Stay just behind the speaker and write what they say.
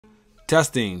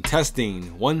Testing.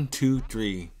 1, 2,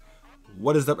 3.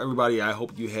 What is up, everybody? I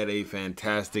hope you had a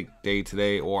fantastic day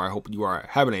today, or I hope you are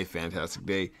having a fantastic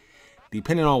day,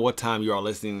 depending on what time you are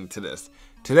listening to this.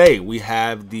 Today, we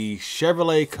have the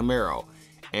Chevrolet Camaro,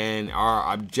 and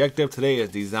our objective today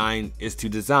is to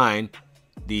design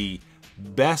the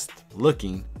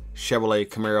best-looking Chevrolet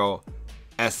Camaro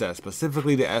SS,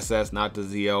 specifically the SS, not the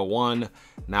ZL1,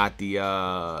 not the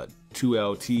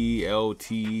 2LT,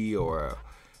 LT, or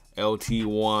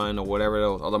LT1, or whatever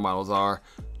those other models are,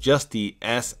 just the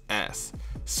SS.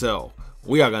 So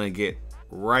we are going to get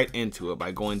right into it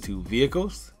by going to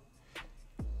Vehicles,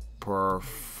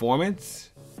 Performance,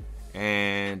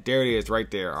 and there it is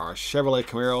right there, our Chevrolet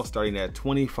Camaro starting at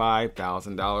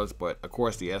 $25,000, but of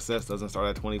course the SS doesn't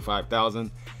start at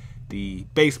 $25,000, the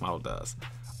base model does.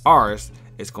 Ours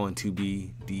is going to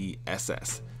be the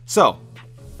SS. So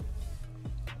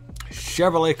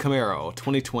Chevrolet Camaro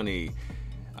 2020,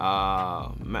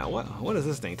 what is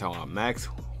this thing talking about? Max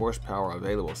horsepower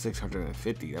available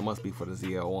 650. That must be for the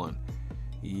ZL1.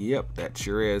 Yep, that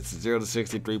sure is. 0 to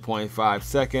 60, 3.5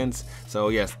 seconds. So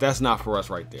yes, that's not for us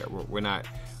right there. We're not.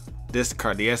 This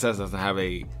car, the SS, doesn't have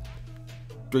a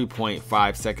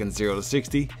 3.5 seconds 0 to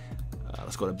 60.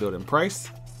 Let's go to build and price.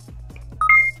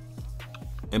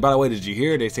 And by the way, did you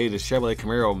hear? They say the Chevrolet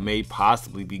Camaro may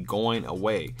possibly be going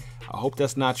away. I hope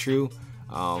that's not true.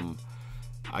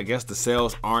 I guess the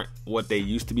sales aren't what they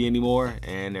used to be anymore,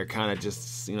 and they're kind of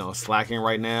just, slacking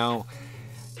right now,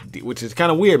 which is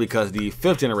kind of weird because the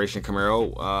 5th generation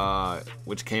Camaro,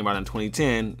 which came out in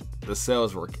 2010, the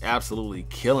sales were absolutely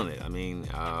killing it. I mean,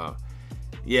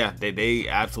 yeah, they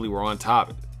absolutely were on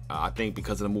top. I think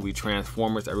because of the movie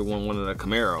Transformers, everyone wanted a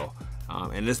Camaro,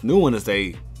 and this new one is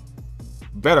a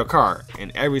better car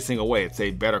in every single way. It's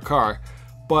a better car.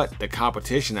 But the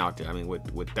competition out there, I mean,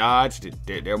 with Dodge,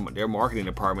 their marketing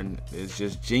department is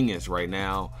just genius right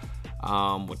now.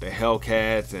 With the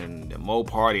Hellcats and the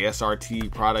Mopar, the SRT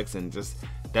products, and just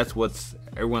that's what's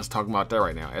everyone's talking about there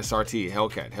right now. SRT,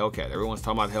 Hellcat. Everyone's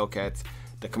talking about Hellcats.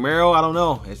 The Camaro, I don't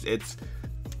know.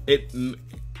 It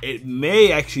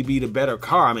may actually be the better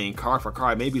car. I mean, car for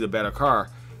car, it may be the better car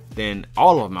than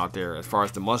all of them out there as far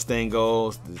as the Mustang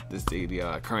goes,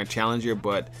 the current Challenger,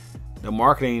 but the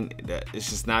marketing, it's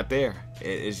just not there.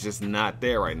 It's just not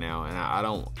there right now, and I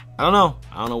don't know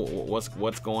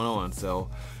what's going on. So,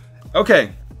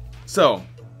 okay, so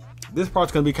this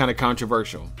part's gonna be kind of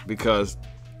controversial because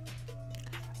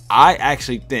I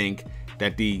actually think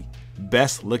that the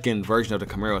best looking version of the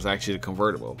Camaro is actually the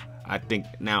convertible. I think,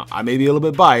 now I may be a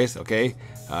little bit biased. Okay,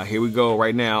 here we go.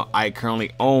 Right now, I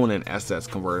currently own an SS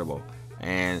convertible,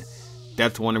 and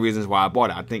that's one of the reasons why I bought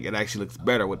it. I think it actually looks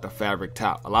better with the fabric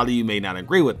top. A lot of you may not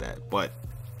agree with that, but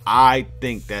I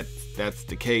think that's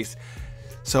the case.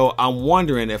 So I'm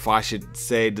wondering if I should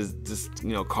say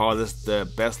call this the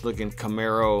best looking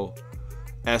Camaro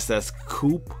SS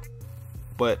Coupe,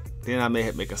 but then I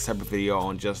may make a separate video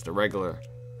on just the regular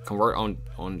on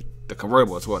the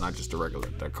convertible as well, not just the regular,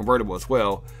 the convertible as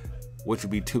well, which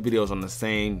would be 2 videos on the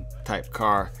same type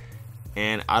car,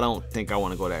 and I don't think I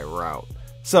want to go that route.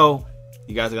 So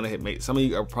you guys are gonna some of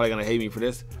you are probably gonna hate me for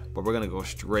this, but we're gonna go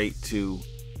straight to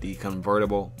the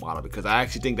convertible model because I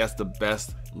actually think that's the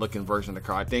best looking version of the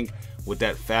car. I think with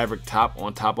that fabric top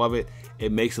on top of it,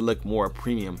 it makes it look more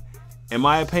premium, in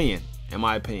my opinion.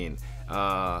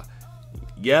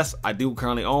 Yes, I do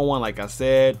currently own one, like I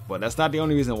said, but that's not the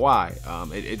only reason why.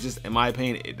 It just, in my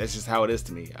opinion, that's just how it is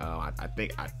to me. I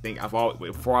think I've always,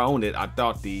 before I owned it, I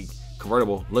thought the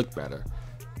convertible looked better.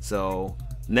 So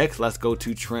next, let's go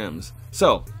to trims.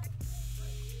 So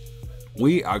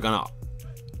we are gonna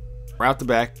right off the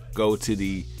back go to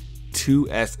the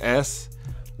 2SS,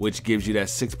 which gives you that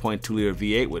 6.2 liter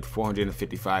V8 with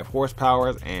 455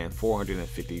 horsepower and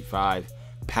 455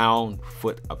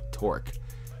 pound-foot of torque.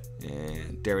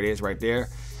 And there it is right there.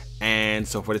 And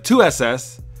so for the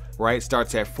 2SS, right,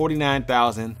 starts at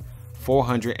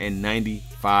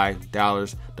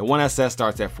 $49,495. The 1SS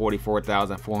starts at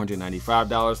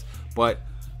 $44,495, but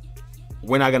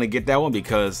we're not gonna get that one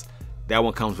because that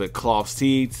one comes with cloth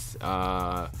seats.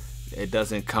 It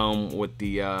doesn't come with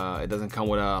the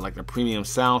like the premium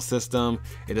sound system.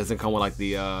 It doesn't come with like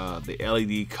the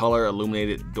LED color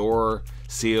illuminated door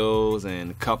seals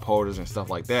and cup holders and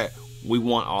stuff like that. We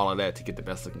want all of that to get the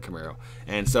best looking Camaro.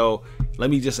 And so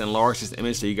let me just enlarge this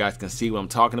image so you guys can see what I'm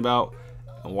talking about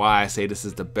and why I say this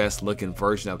is the best looking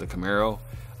version of the Camaro.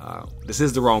 This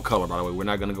is the wrong color, by the way. We're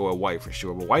not gonna go with white for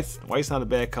sure, but white's not a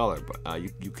bad color. But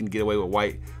you can get away with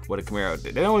white with a Camaro.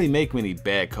 They don't really make many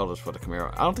bad colors for the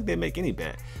Camaro. I don't think they make any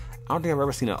bad. I don't think I've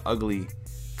ever seen an ugly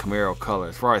Camaro color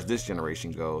as far as this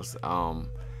generation goes.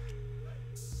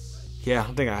 Yeah, I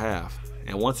don't think I have.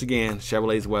 And once again,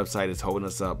 Chevrolet's website is holding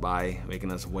us up by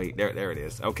making us wait. There it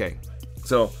is. Okay,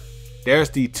 so there's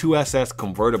the 2SS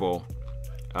convertible.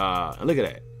 And look at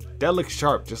that. That looks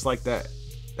sharp, just like that.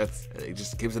 It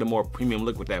just gives it a more premium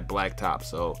look with that black top.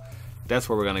 So that's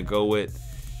what we're gonna go with.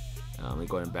 Let me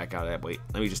go ahead and back out of that. Wait,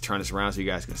 let me just turn this around so you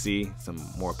guys can see some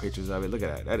more pictures of it. Look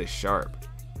at that. That is sharp.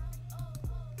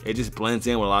 It just blends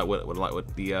in with a lot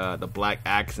with the black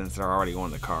accents that are already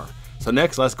on the car. So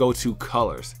next, let's go to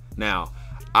colors. Now,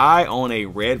 I own a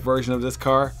red version of this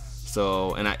car,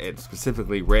 so it's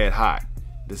specifically red hot.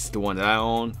 This is the one that I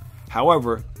own.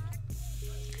 However,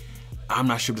 I'm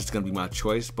not sure if this is gonna be my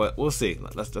choice, but we'll see.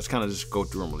 Let's kind of just go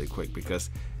through them really quick because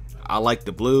I like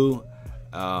the blue.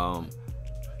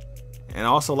 And I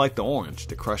also like the orange,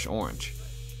 the crushed orange.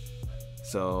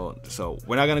 So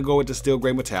we're not gonna go with the steel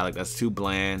gray metallic. That's too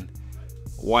bland.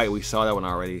 White, we saw that one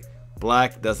already.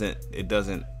 Black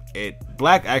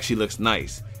black actually looks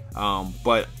nice,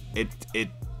 but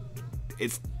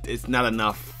it's not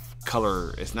enough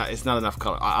color. It's not enough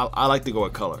color. I like to go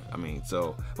with color. I mean,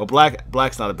 but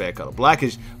black's not a bad color. Black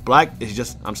is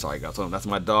just. I'm sorry, guys. That's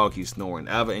my dog. He's snoring.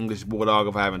 I have an English bulldog,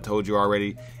 if I haven't told you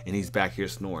already, and he's back here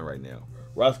snoring right now.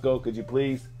 Roscoe, could you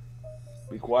please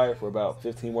be quiet for about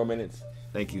 15 more minutes?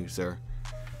 Thank you, sir.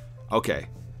 Okay.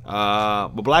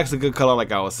 But black's a good color,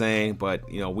 like I was saying, but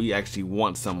you know, we actually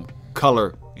want some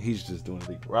color. He's just doing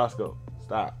it. Roscoe,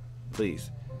 stop,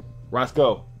 please.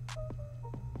 Roscoe.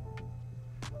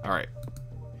 All right.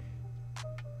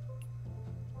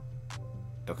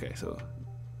 Okay, so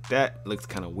that looks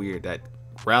kind of weird. That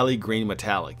rally green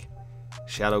metallic,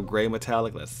 shadow gray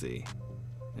metallic. Let's see.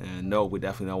 And no, we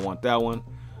definitely don't want that one.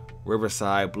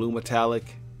 Riverside blue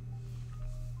metallic.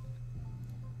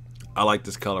 I like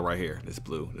this color right here, this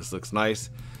blue. This looks nice.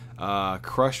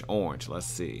 Crush orange, let's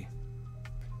see.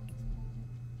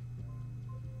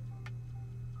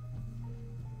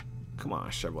 Come on,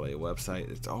 Chevrolet website.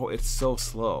 It's so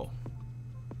slow.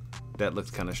 That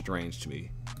looks kind of strange to me.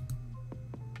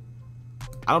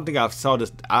 I don't think I've saw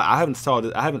this. I haven't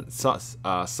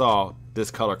saw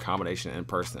this color combination in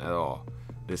person at all.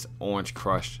 This orange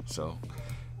crush. So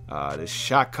this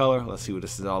shot color, let's see what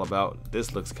this is all about.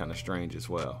 This looks kind of strange as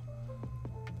well.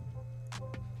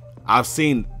 I've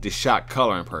seen the shot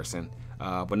color in person,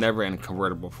 but never in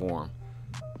convertible form.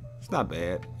 It's not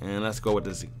bad. And let's go with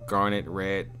this garnet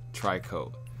red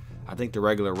tri-coat. I think the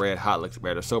regular red hot looks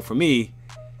better. So for me,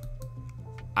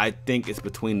 I think it's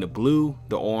between the blue,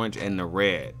 the orange, and the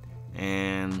red.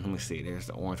 And let me see, there's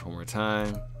the orange one more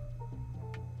time.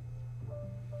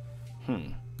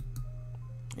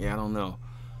 Yeah, I don't know.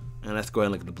 And let's go ahead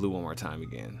and look at the blue one more time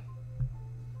again.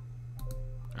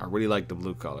 I really like the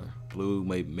blue color. Blue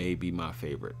may be my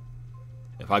favorite.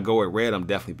 If I go with red, I'm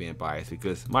definitely being biased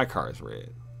because my car is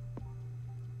red.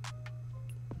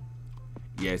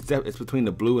 Yeah, it's between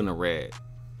the blue and the red.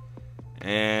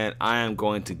 And I am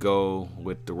going to go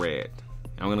with the red.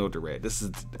 I'm going to go with the red. This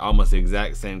is almost the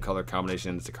exact same color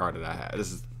combination as the car that I have.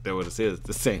 This is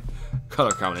the same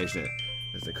color combination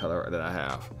as the color that I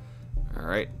have. All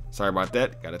right. Sorry about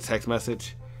that. Got a text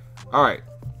message. All right.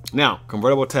 Now,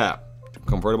 convertible top.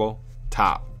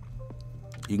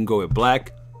 You can go with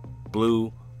black,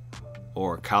 blue,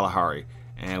 or Kalahari.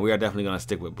 And we are definitely going to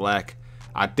stick with black.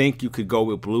 I think you could go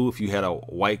with blue if you had a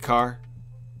white car.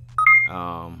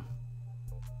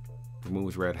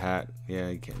 Removes red hat. Yeah,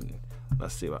 you can.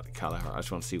 Let's see about the Kalahari. I just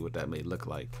want to see what that may look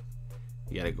like.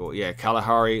 You gotta go. Yeah,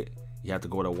 Kalahari. You have to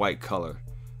go with a white color,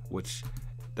 which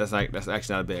that's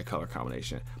actually not a bad color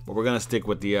combination. But we're gonna stick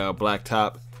with the black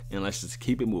top, and let's just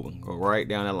keep it moving. Go right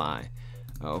down the line.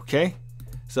 Okay.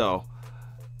 So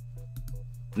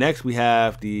next we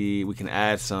have we can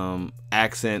add some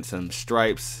accents, some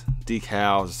stripes,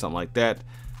 decals, or something like that.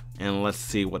 And let's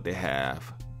see what they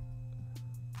have.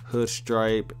 Hood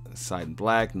stripe, side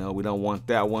black. No, we don't want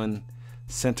that one.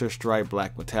 Center stripe,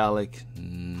 black metallic.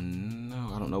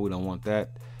 No, I don't know. We don't want that.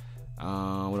 We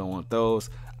don't want those.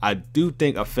 I do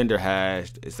think a fender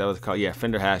hash, is that what it's called? Yeah,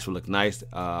 fender hash would look nice.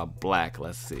 Black.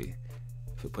 Let's see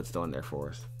if it puts it on there for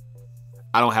us.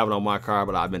 I don't have it on my car,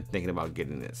 but I've been thinking about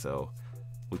getting it, so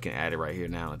we can add it right here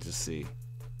now and just see.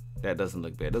 That doesn't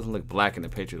look bad. It doesn't look black in the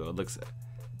picture though. It looks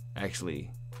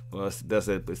actually. Well,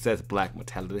 it says black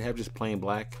metallic. Do they have just plain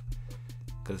black?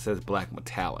 Because it says black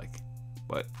metallic.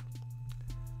 But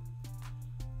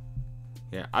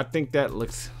yeah, I think that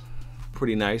looks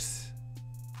pretty nice.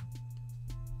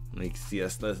 Let's see a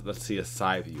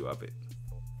side view of it.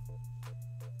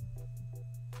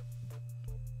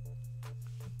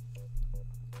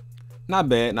 Not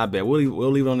bad, not bad.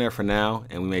 We'll leave it on there for now,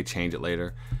 and we may change it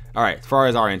later. All right, as far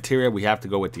as our interior, we have to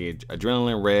go with the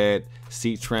adrenaline red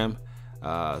seat trim.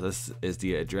 This is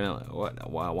the adrenaline. What?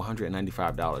 Wow,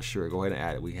 $195. Sure, go ahead and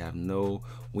add it.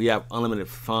 We have unlimited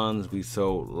funds. We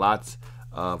sold lots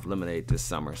of lemonade this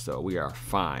summer, so we are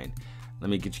fine. Let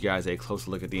me get you guys a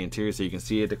closer look at the interior so you can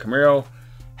see it. The Camaro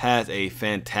has a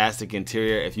fantastic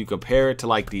interior. If you compare it to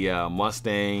like the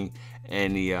Mustang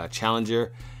and the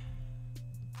Challenger,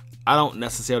 I don't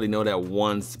necessarily know that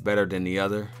one's better than the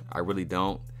other. I really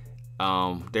don't.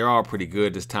 They're all pretty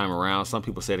good this time around. Some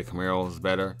people say the Camaro is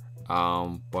better.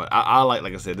 But I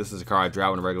like I said, this is a car I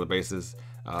drive on a regular basis.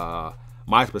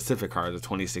 My specific car is a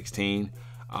 2016.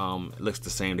 It looks the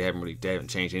same. They haven't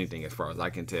changed anything as far as I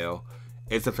can tell.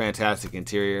 It's a fantastic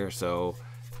interior. So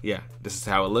yeah, this is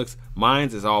how it looks.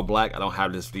 Mine's is all black. I don't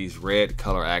have these red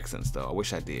color accents though. I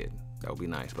wish I did. That would be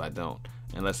nice, but I don't.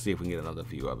 And let's see if we can get another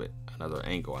view of it. Another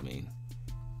angle, I mean.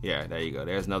 Yeah, there you go.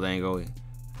 There's another angle.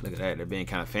 Look at that. They're being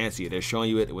kind of fancy. They're showing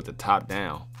you it with the top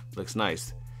down. Looks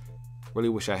nice. Really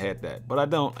wish I had that, but I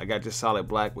don't. I got just solid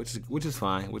black, which is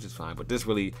fine. But this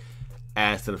really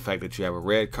adds to the fact that you have a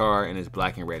red car and it's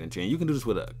black and red interior. You can do this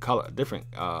with a color, a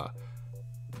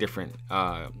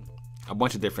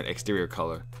bunch of different exterior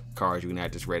color cars. You can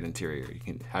add this red interior. You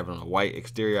can have it on a white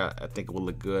exterior. I think it will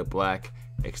look good. Black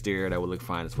exterior, that would look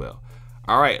fine as well.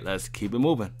 All right, let's keep it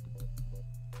moving.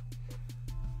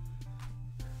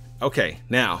 Okay,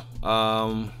 now,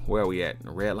 where are we at?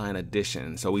 Redline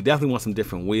Edition. So we definitely want some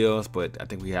different wheels, but I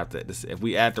think we have to, if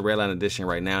we add the Redline Edition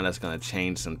right now, that's gonna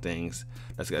change some things.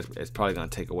 It's probably gonna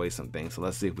take away some things. So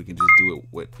let's see if we can just do it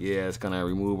with, yeah, it's gonna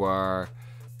remove our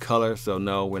color. So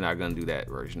no, we're not gonna do that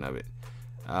version of it.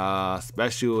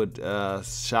 Special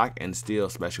shock and steel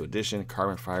special edition,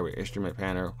 carbon fiber instrument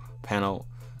panel,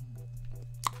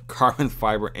 carbon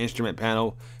fiber instrument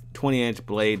panel, 20-inch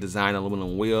blade design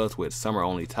aluminum wheels with summer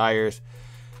only tires,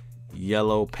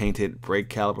 yellow painted brake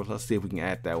calipers. Let's see if we can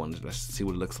add that one. Let's see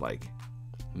what it looks like.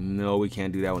 No, we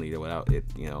can't do that one either without it,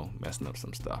 messing up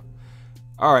some stuff.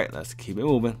 All right, let's keep it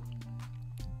moving.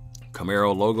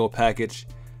 Camaro logo package.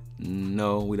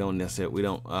 No, we don't necessarily. We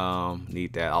don't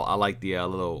need that. I like the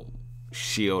little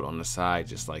shield on the side,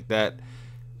 just like that.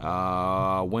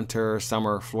 Winter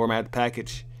summer floor mat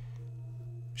package.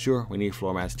 Sure, we need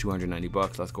floor mats,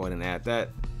 $290. Let's go ahead and add that.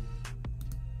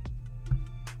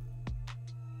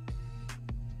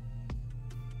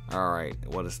 All right,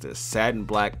 what is this? Satin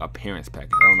black appearance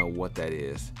package. I don't know what that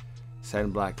is.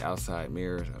 Satin black outside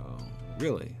mirrors. Oh,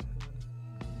 really?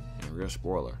 And rear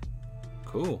spoiler.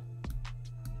 Cool.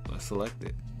 Let's select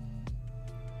it.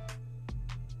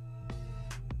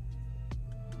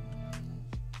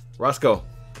 Roscoe,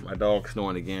 my dog's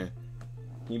snoring again.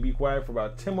 Can you be quiet for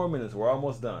about 10 more minutes? We're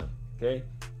almost done, okay?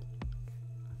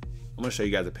 I'm gonna show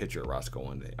you guys a picture of Roscoe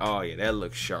one day. Oh yeah, that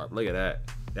looks sharp. Look at that.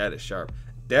 That is sharp.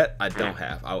 That I don't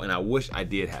have, and I wish I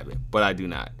did have it, but I do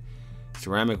not.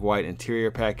 Ceramic white interior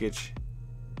package.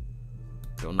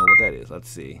 Don't know what that is. Let's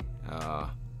see.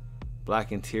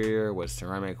 Black interior with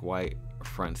ceramic white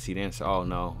front seat insert. Oh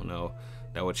no,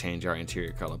 that would change our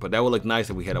interior color. But that would look nice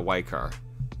if we had a white car,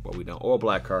 but we don't. Or a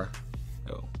black car.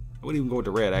 Oh, I wouldn't even go with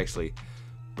the red actually.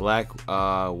 Black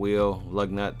wheel lug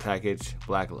nut package,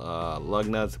 black lug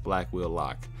nuts, black wheel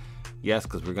lock. Yes,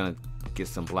 because we're gonna get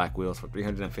some black wheels for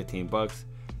 $315.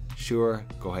 Sure,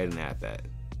 go ahead and add that.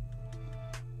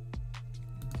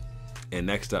 And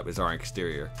next up is our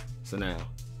exterior. So now,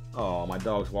 oh, my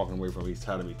dog's walking away from me. He's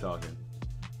tired of me talking.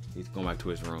 He's going back to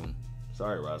his room.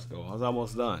 Sorry, Roscoe. I was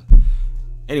almost done.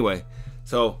 Anyway,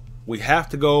 so we have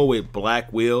to go with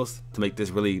black wheels to make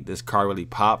this car really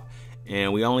pop.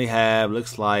 And we only have,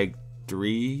 looks like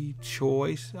 3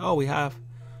 choice. Oh, we have.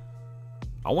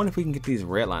 I wonder if we can get these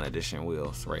Redline Edition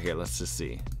wheels right here. Let's just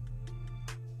see.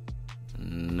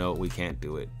 No, we can't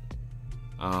do it.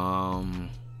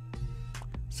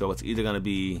 So it's either gonna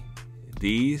be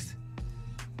these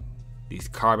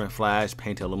carbon flash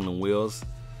painted aluminum wheels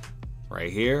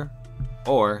right here,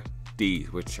 or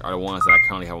these, which are the ones that I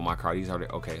currently have on my car. These are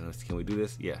the, okay. Can we do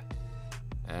this? Yeah.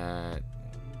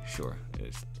 Sure.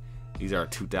 These are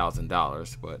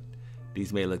 $2,000, but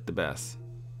these may look the best.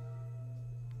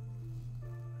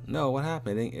 No, what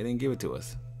happened? It didn't give it to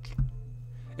us.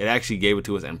 It actually gave it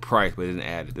to us in price, but it didn't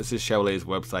add it. This is Chevrolet's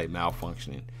website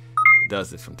malfunctioning. It does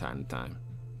this from time to time.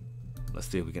 Let's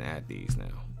see if we can add these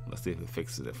now. Let's see if it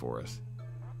fixes it for us.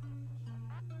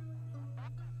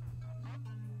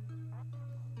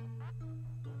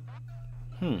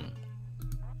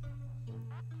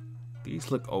 These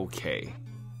look okay.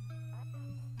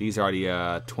 These are the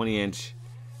 20-inch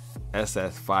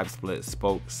SS5 split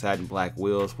spoke satin black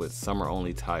wheels with summer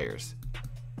only tires.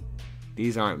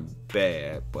 These aren't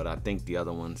bad, but I think the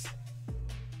other ones,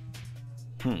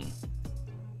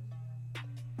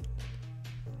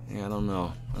 Yeah, I don't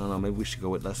know. Maybe we should go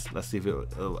with let's see if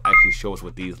it'll actually show us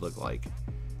what these look like.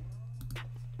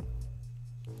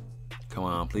 Come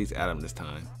on, please add them this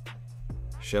time.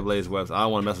 Chevrolet's website. I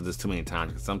don't want to mess with this too many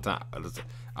times because sometimes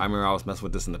I remember I was messing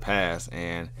with this in the past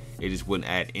and it just wouldn't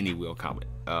add any wheel comment.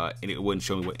 And it wouldn't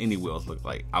show me what any wheels look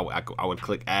like. I would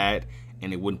click add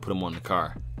and it wouldn't put them on the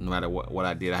car. No matter what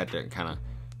I did, I had to kind of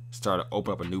start to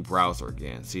open up a new browser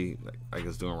again. See, like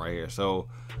it's doing right here. So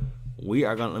we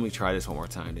are gonna, let me try this one more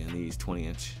time then. These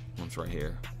 20-inch ones right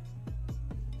here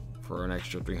for an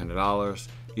extra $300.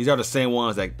 These are the same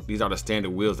ones these are the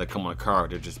standard wheels that come on a car.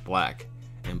 They're just black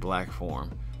in black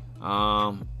form.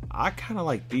 I kind of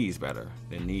like these better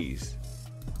than these.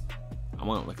 I'm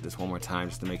gonna look at this one more time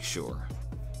just to make sure.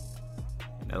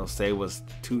 And that'll save us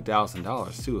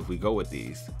 $2,000 too if we go with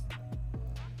these.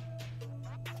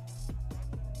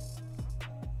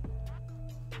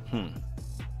 Yeah,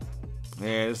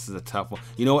 this is a tough one.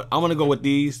 You know what? I'm gonna go with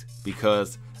these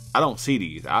because I don't see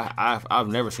these. I've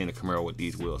never seen a Camaro with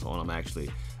these wheels on them actually.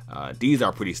 These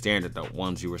are pretty standard, the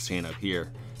ones you were seeing up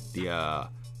here. The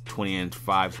 20-inch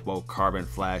 5-spoke carbon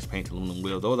flash painted aluminum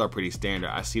wheels. Those are pretty standard.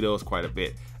 I see those quite a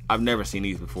bit. I've never seen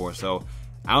these before, so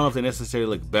I don't know if they necessarily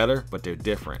look better, but they're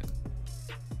different.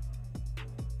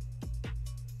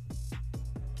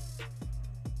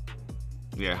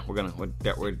 Yeah, we're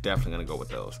definitely gonna go with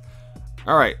those.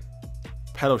 All right,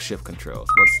 pedal shift controls.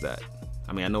 What's that?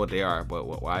 I mean, I know what they are,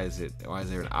 but why is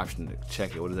there an option to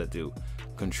check it? What does that do?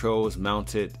 Controls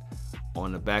mounted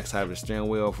on the back side of the steering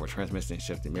wheel for transmission and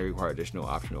shifting may require additional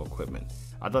optional equipment.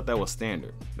 I thought that was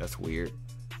standard. That's weird.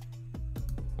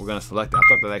 We're gonna select it. I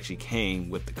thought that actually came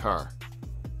with the car.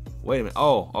 Wait a minute.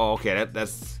 Oh, okay.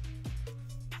 That's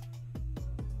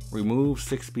remove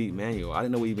 6-speed manual. I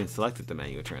didn't know we even selected the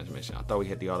manual transmission. I thought we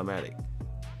had the automatic.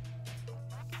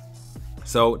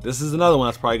 So this is another one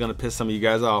that's probably gonna piss some of you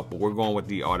guys off, but we're going with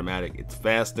the automatic. It's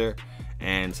faster,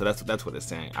 and so that's what it's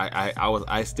saying.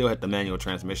 I still had the manual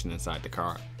transmission inside the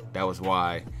car. That was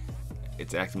why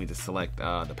it's asking me to select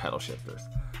the pedal shifters.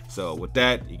 So with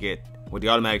that, you get with the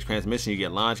automatic transmission, you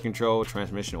get launch control,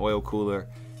 transmission oil cooler,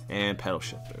 and pedal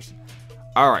shifters.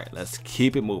 All right, let's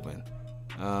keep it moving.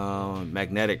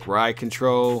 Magnetic ride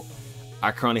control.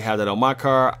 I currently have that on my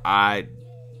car. I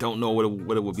don't know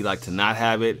what it would be like to not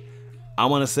have it. I'm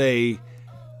gonna say,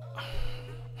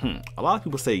 a lot of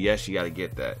people say yes, you got to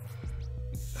get that.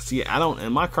 See, I don't.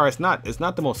 In my car, it's not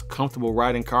the most comfortable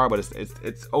riding car, but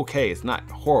it's okay. It's not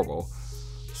horrible.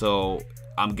 So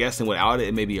I'm guessing without it,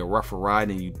 it may be a rougher ride,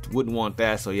 and you wouldn't want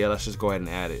that. So yeah, let's just go ahead and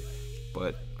add it.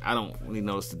 But I don't really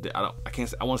notice I want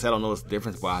to say I don't notice the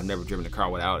difference, but I've never driven a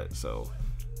car without it. So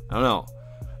I don't know.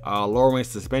 Lowering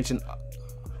suspension.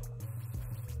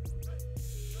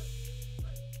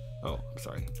 Oh, I'm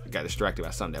sorry. I got distracted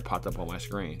by something that popped up on my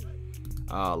screen.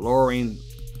 Lowering.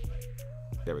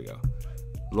 There we go.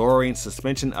 Lowering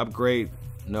suspension upgrade.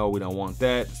 No, we don't want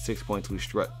that. 6.2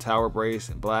 strut tower brace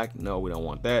in black. No, we don't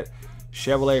want that.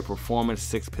 Chevrolet Performance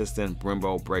 6-piston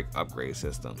Brembo brake upgrade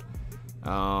system.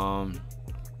 No,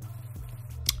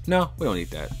 we don't need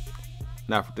that.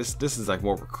 Now this is like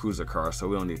more of a cruiser car, so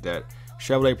we don't need that.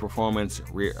 Chevrolet Performance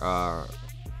rear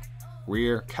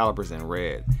calipers in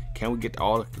red. Can we get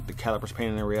all the calipers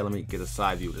painted in red? Let me get a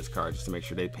side view of this car just to make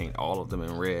sure they paint all of them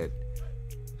in red.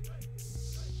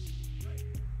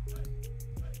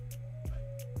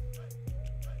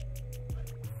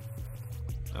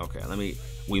 Okay,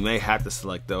 we may have to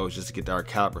select those just to get our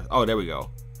calipers. Oh, there we go.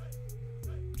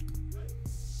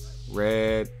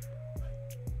 Red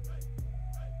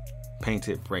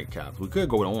painted brake calipers. We could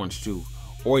go with orange too,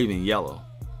 or even yellow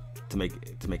to make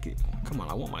it. Come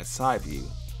on, I want my side view.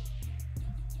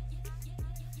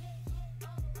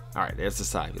 All right, there's the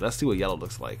side view. Let's see what yellow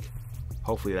looks like.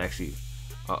 Hopefully it actually.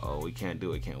 We can't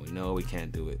do it, can we? No, we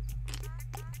can't do it.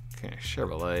 Okay,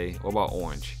 Chevrolet. What about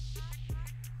orange?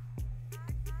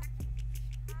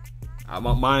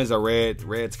 Mine's are red.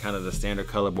 Red's kind of the standard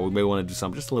color, but we may want to do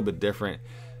something just a little bit different.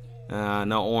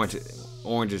 No, orange.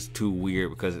 Orange is too weird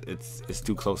because it's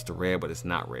too close to red, but it's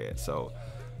not red. So,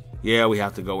 yeah, we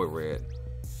have to go with red.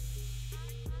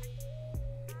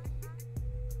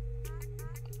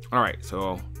 All right,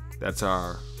 so that's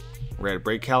our red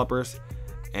brake calipers.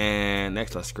 And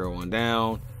next, let's scroll on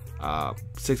down.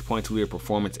 6.2 liter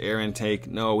performance air intake.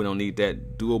 No, we don't need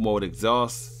that. Dual mode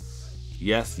exhaust.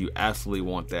 Yes, you absolutely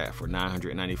want that for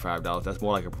 $995. That's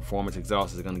more like a performance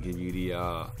exhaust. It's going to give you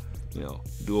the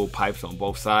dual pipes on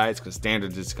both sides, because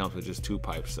standard just comes with just 2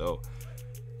 pipes. So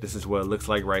this is what it looks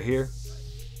like right here.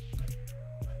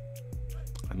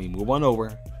 Let me move on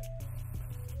over.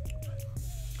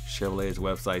 Chevrolet's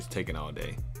website's taking all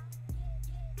day.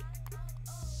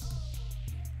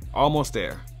 Almost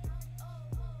there.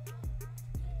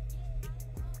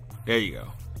 There you go.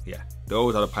 Yeah,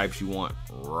 those are the pipes you want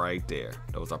right there.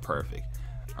 Those are perfect.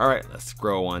 All right, let's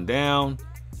scroll on down.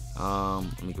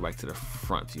 Let me go back to the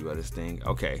front view of this thing.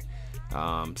 Okay,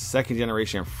 second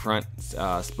generation front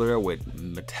splitter with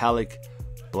metallic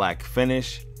black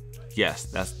finish. Yes,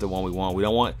 that's the one we want. We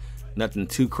don't want nothing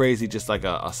too crazy, just like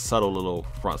a subtle little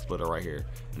front splitter right here.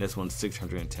 And this one's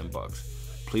 610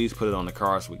 bucks. Please put it on the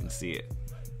car so we can see it.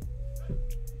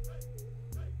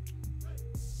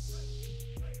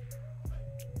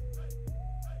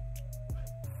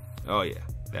 Oh yeah,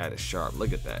 that is sharp.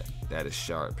 Look at that. That is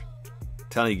sharp.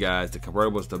 Telling you guys, the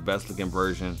convertible is the best looking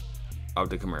version of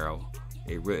the Camaro.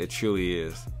 It truly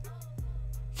is.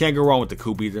 Can't go wrong with the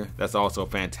coupe either. That's also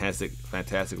fantastic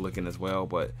looking as well.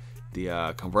 But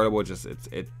the convertible, just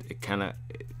it kind of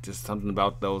just something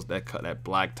about those that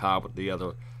black top with the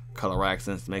other color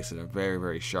accents makes it a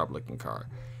very sharp looking car.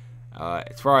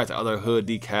 As far as the other hood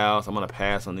decals, I'm gonna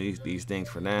pass on these things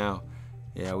for now.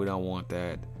 Yeah, we don't want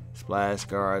that. Splash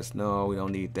guards, no, we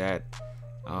don't need that.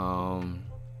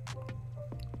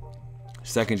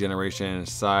 Second generation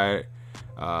side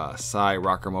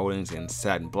rocker moldings in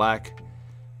satin black.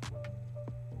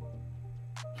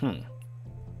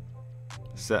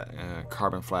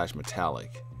 Carbon flash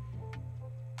metallic.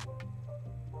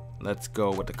 Let's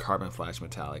go with the carbon flash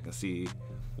metallic and see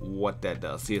what that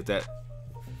does. See if that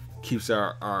keeps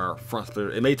our front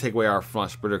splitter. It may take away our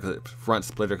front splitter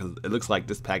because it looks like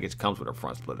this package comes with a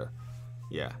front splitter.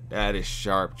 Yeah, that is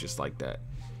sharp, just like that.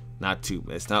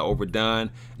 It's not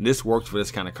overdone. And this works for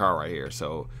this kind of car right here.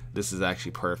 So this is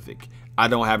actually perfect. I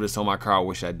don't have this on my car. I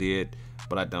wish I did,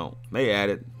 but I don't. May add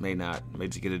it, may not. May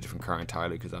just get a different car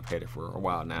entirely because I've had it for a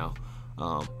while now.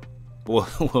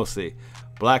 But we'll see.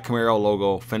 Black Camaro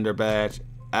logo fender badge,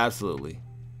 absolutely.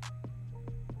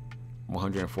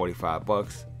 145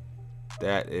 bucks.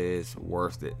 That is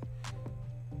worth it.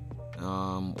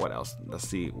 What else? Let's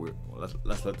see.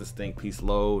 Let's let this thing piece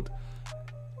load.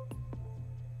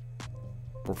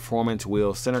 Performance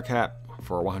wheel center cap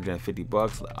for 150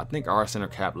 bucks. I think our center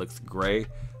cap looks gray,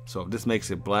 so if this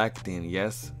makes it black, then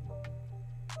yes.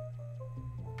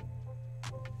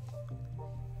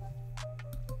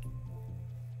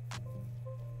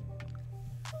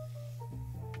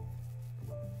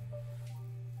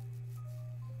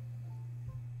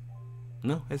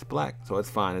 No, it's black, so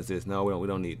it's fine as is. No, we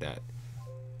don't need that.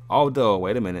 Although,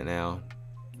 wait a minute now.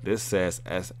 This says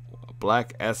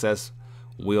black SS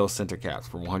wheel center caps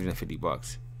for 150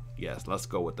 bucks. Yes, let's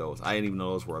go with those. I didn't even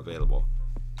know those were available.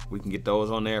 We can get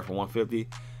those on there for 150.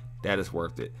 That is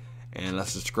worth it. And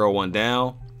let's just scroll one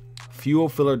down. Fuel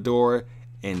filler door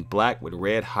in black with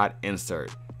red hot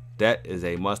insert. That is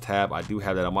a must-have. I do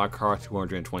have that on my car.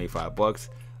 225 bucks.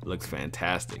 Looks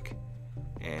fantastic.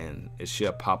 And it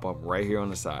should pop up right here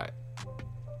on the side.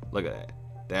 Look at that.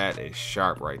 That is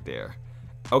sharp right there.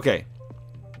 Okay.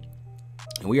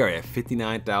 And we are at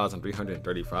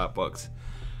 59,335 bucks.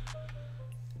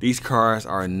 These cars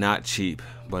are not cheap,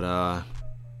 but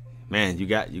man, you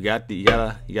got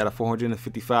a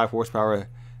 455 horsepower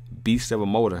beast of a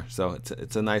motor. So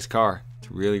it's a nice car.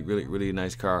 It's really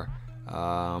nice car.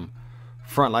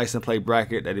 Front license plate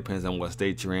bracket, that depends on what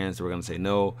state you're in. So we're gonna say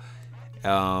no.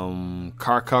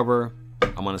 Car cover,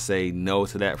 I'm gonna say no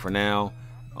to that for now,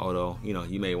 although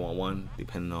you may want one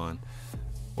depending on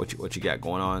what you got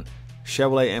going on.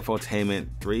 Chevrolet infotainment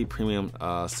 3 premium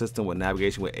system with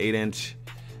navigation with 8-inch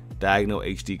diagonal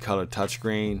HD color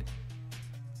touchscreen.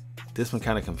 This one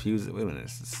kind of confuses. Wait a minute,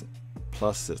 it's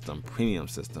plus system, premium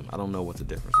system. I don't know what the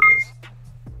difference is.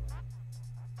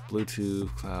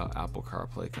 Bluetooth, cloud, Apple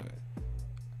CarPlay.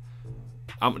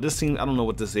 I don't know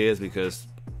what this is because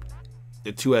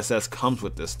the 2SS comes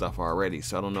with this stuff already,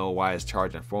 so I don't know why it's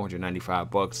charging 495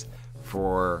 bucks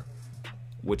for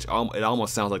which it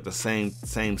almost sounds like the same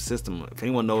system. If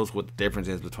anyone knows what the difference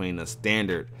is between the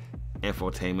standard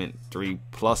infotainment 3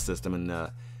 plus system and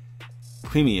the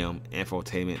premium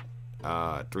infotainment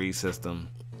 3 system,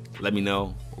 let me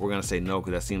know. We're gonna say no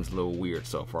because that seems a little weird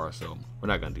so far, so we're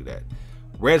not gonna do that.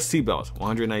 Red seatbelts,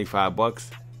 195 bucks.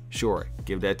 Sure,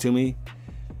 give that to me.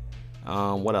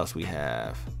 What else we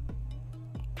have?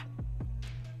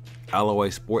 Alloy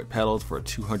sport pedals for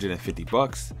 250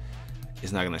 bucks.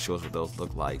 It's not gonna show us what those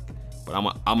look like, but I'm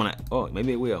gonna. Oh,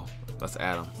 maybe it will. Let's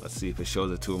add them. Let's see if it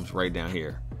shows it to them right down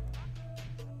here.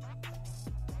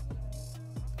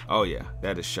 Oh yeah,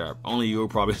 that is sharp. Only you will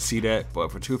probably see that,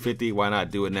 but for 250, why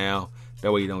not do it now?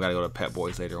 That way you don't gotta go to Pep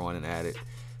Boys later on and add it.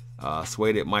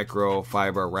 Suede micro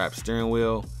fiber wrap steering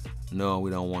wheel. No, we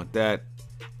don't want that.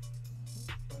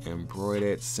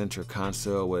 Embroidered center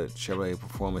console with Chevrolet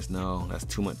performance. No, that's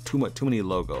too many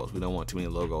logos. We don't want too many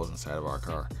logos inside of our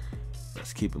car.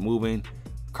 Let's keep it moving.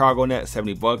 cargo net,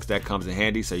 70 bucks. That comes in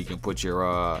handy, so you can put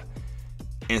your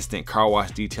instant car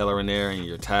wash detailer in there and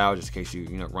your towel, just in case you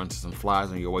run into some flies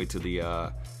on your way to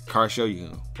the car show. You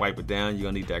can wipe it down. You're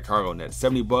gonna need that cargo net.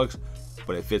 70 bucks,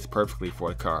 but it fits perfectly for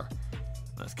the car.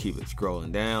 Let's keep it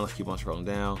scrolling down. Let's keep on scrolling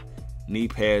down. Knee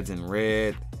pads in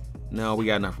red. No, we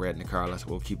got enough red in the car.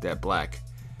 We'll keep that black.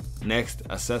 Next,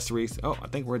 accessories. Oh, I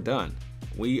think we're done.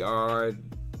 We are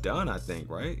done, I think,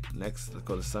 right? Next, let's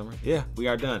go to summer. Yeah, we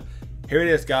are done. Here it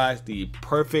is, guys. The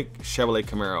perfect Chevrolet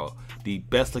Camaro. The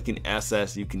best looking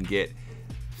SS you can get.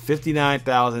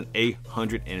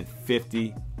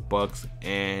 59,850 bucks,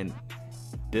 and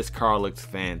this car looks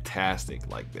fantastic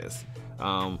like this.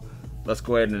 Let's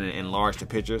go ahead and enlarge the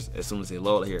pictures as soon as they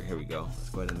load. Here we go. Let's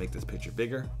go ahead and make this picture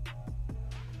bigger.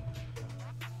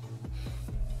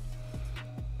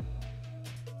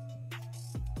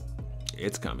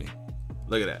 It's coming.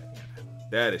 Look at that.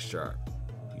 That is sharp.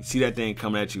 You see that thing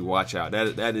coming at you? Watch out.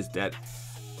 That is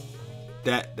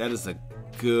a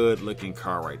good looking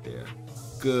car right there.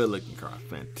 Good looking car.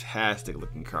 Fantastic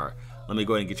looking car. Let me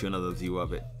go ahead and get you another view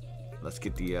of it. Let's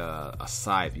get the a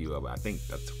side view of it. I think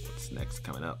that's what's next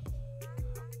coming up.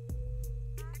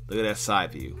 Look at that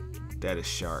side view. That is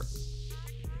sharp.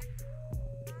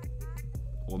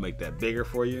 We'll make that bigger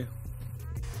for you.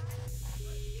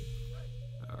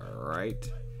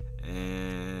 Alright.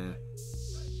 And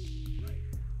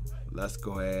let's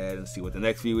go ahead and see what the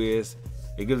next view is.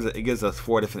 It gives us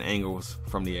 4 different angles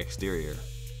from the exterior.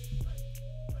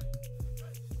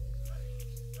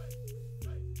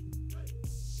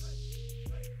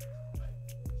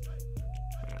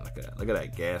 Man, look at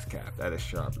that gas cap. That is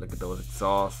sharp. Look at those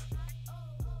exhausts.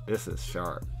 This is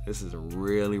sharp. This is a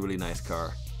really, really nice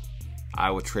car. I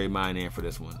would trade mine in for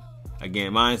this one.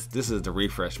 Again, this is the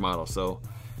refresh model, so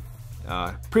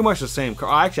pretty much the same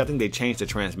car. Actually, I think they changed the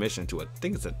transmission to I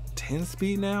think it's a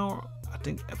 10-speed now. I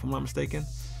think, if I'm not mistaken,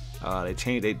 they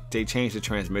changed the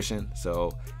transmission,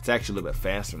 so it's actually a little bit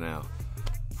faster now,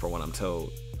 for what I'm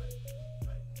told.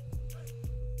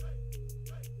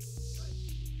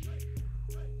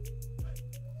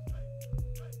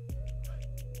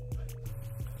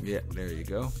 Yep, there you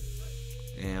go.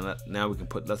 And now we can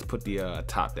let's put the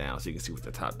top down so you can see with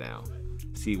the top down.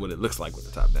 See what it looks like with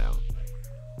the top down.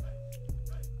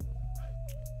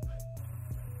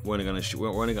 I'm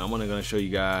gonna show you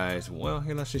guys. Well,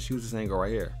 here, let's just use this angle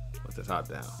right here with the top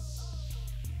down.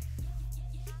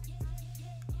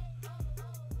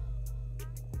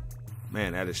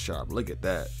 Man, that is sharp. Look at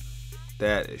that.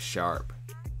 That is sharp.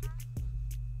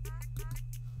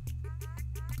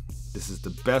 This is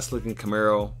the best looking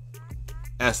Camaro,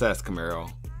 SS Camaro,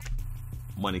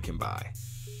 money can buy.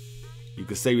 You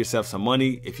can save yourself some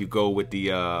money if you go with the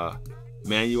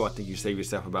manual. I think you save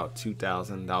yourself about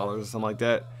 $2,000 or something like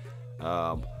that.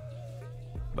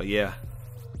 But yeah,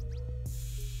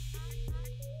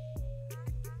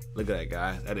 look at that,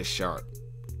 guys. That is sharp.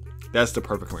 That's the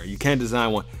perfect Camaro. You can't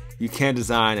design one. You can't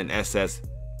design an SS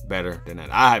better than that.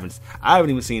 I haven't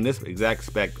even seen this exact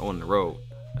spec on the road.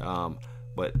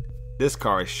 But this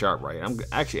car is sharp, right? I'm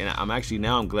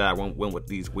glad I went with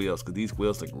these wheels, because these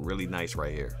wheels look really nice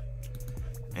right here.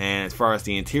 And as far as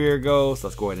the interior goes,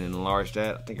 let's go ahead and enlarge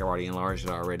that. I think I already enlarged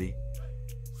it already.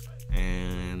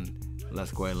 And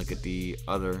let's go ahead and look at the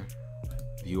other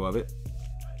view of it.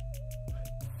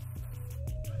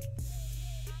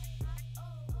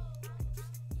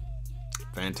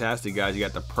 Fantastic, guys. You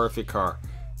got the perfect car.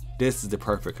 This is the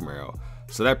perfect Camaro.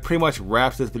 So that pretty much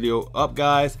wraps this video up,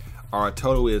 guys. Our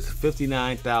total is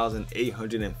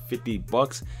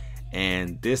 $59,850,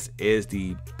 and this is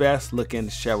the best looking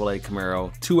Chevrolet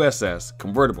Camaro 2SS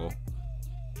convertible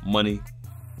money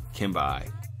can buy.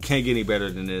 Can't get any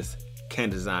better than this.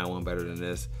 Can't design one better than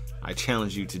this. I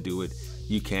challenge you to do it.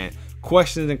 You can.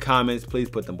 Questions and comments, please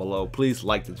put them below. Please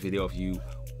like this video if you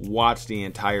watch the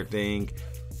entire thing.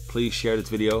 Please share this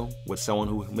video with someone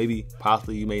who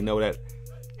possibly you may know that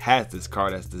has this car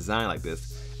that's designed like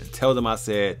this, and tell them I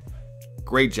said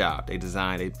great job. They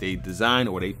designed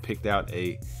or they picked out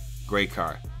a great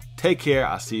car. Take care.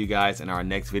 I'll see you guys in our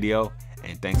next video,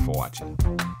 and thanks for watching.